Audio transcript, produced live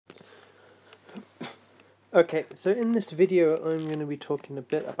Okay, so in this video I'm going to be talking a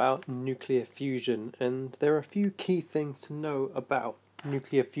bit about nuclear fusion, and there are a few key things to know about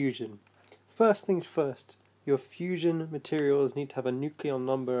nuclear fusion. First things first, your fusion materials need to have a nucleon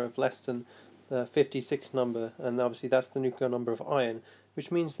number of less than the 56 number, and obviously that's the nucleon number of iron,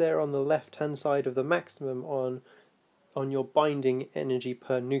 which means they're on the left hand side of the maximum on your binding energy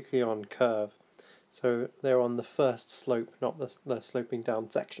per nucleon curve. So they're on the first slope, not the sloping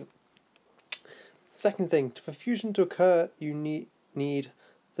down section. Second thing, for fusion to occur, you need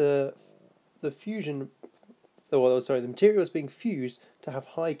the materials being fused to have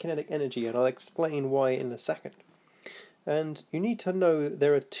high kinetic energy, and I'll explain why in a second. And you need to know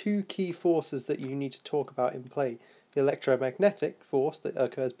there are two key forces that you need to talk about in play: the electromagnetic force that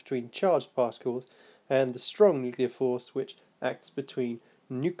occurs between charged particles, and the strong nuclear force which acts between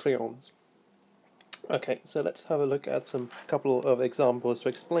nucleons. Okay, so let's have a look at some couple of examples to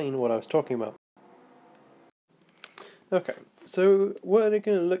explain what I was talking about. Okay, so we're going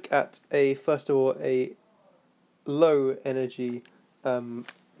to look at first of all a low energy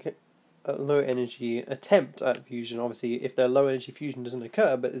attempt at fusion. Obviously, if their low energy fusion doesn't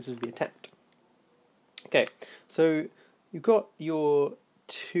occur, but this is the attempt. Okay, so you've got your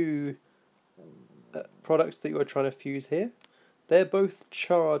two products that you're trying to fuse here. They're both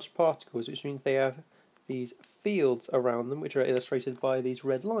charged particles, which means they have these fields around them, which are illustrated by these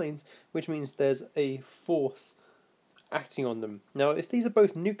red lines, which means there's a force acting on them. Now, if these are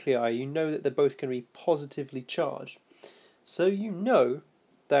both nuclei, you know that they're both going to be positively charged. So you know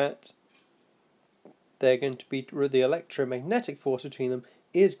that they're going to be, the electromagnetic force between them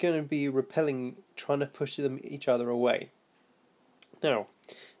is going to be repelling, trying to push them each other away. Now,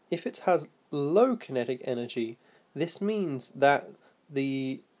 if it has low kinetic energy, this means that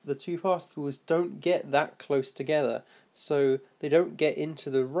the two particles don't get that close together, so they don't get into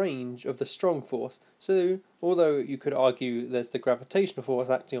the range of the strong force. So although you could argue there's the gravitational force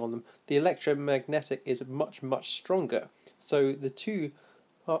acting on them, the electromagnetic is much, much stronger. So the two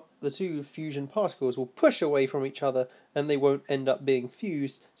fusion particles will push away from each other and they won't end up being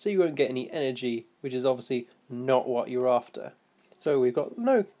fused, so you won't get any energy, which is obviously not what you're after. So we've got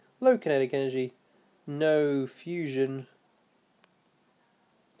low kinetic energy, no fusion,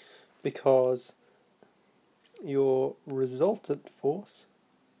 because your resultant force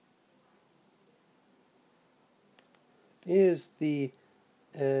is the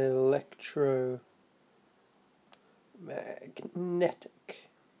electromagnetic.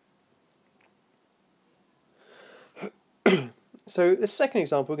 So the second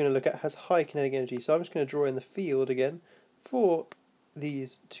example we're going to look at has high kinetic energy, so I'm just going to draw in the field again for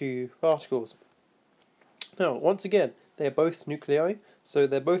these two particles. Now, once again, they're both nuclei, so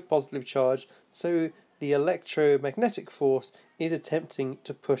they're both positively charged, so the electromagnetic force is attempting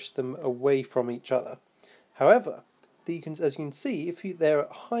to push them away from each other. However, as you can see, if they're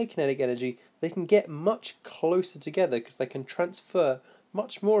at high kinetic energy, they can get much closer together because they can transfer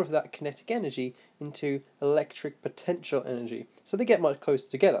much more of that kinetic energy into electric potential energy. So they get much closer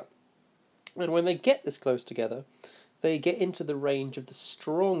together. And when they get this close together, they get into the range of the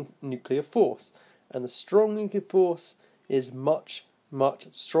strong nuclear force. And the strong nuclear force is much, much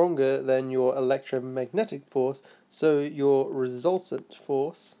stronger than your electromagnetic force, so your resultant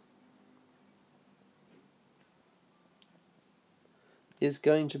force is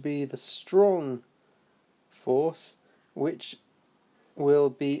going to be the strong force, which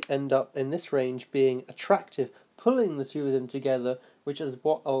will end up in this range being attractive, pulling the two of them together, which is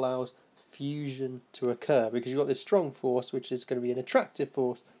what allows fusion to occur, because you've got this strong force, which is going to be an attractive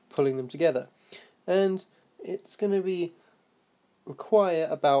force, pulling them together. And it's going to require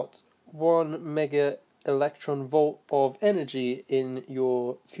about 1 mega electron volt of energy in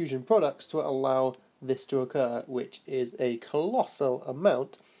your fusion products to allow this to occur, which is a colossal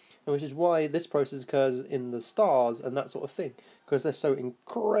amount, and which is why this process occurs in the stars and that sort of thing, because they're so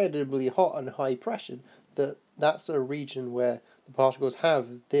incredibly hot and high pressure that that's a region where the particles have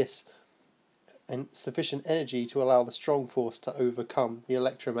this and sufficient energy to allow the strong force to overcome the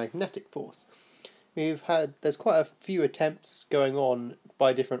electromagnetic force. There's quite a few attempts going on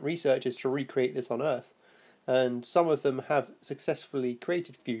by different researchers to recreate this on Earth, and some of them have successfully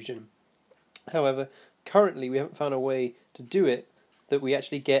created fusion. However, currently we haven't found a way to do it that we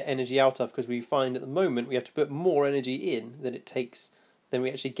actually get energy out of, because we find at the moment we have to put more energy in than we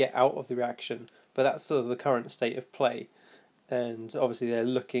actually get out of the reaction. But that's sort of the current state of play, and obviously they're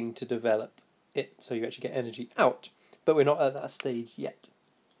looking to develop it so you actually get energy out, but we're not at that stage yet.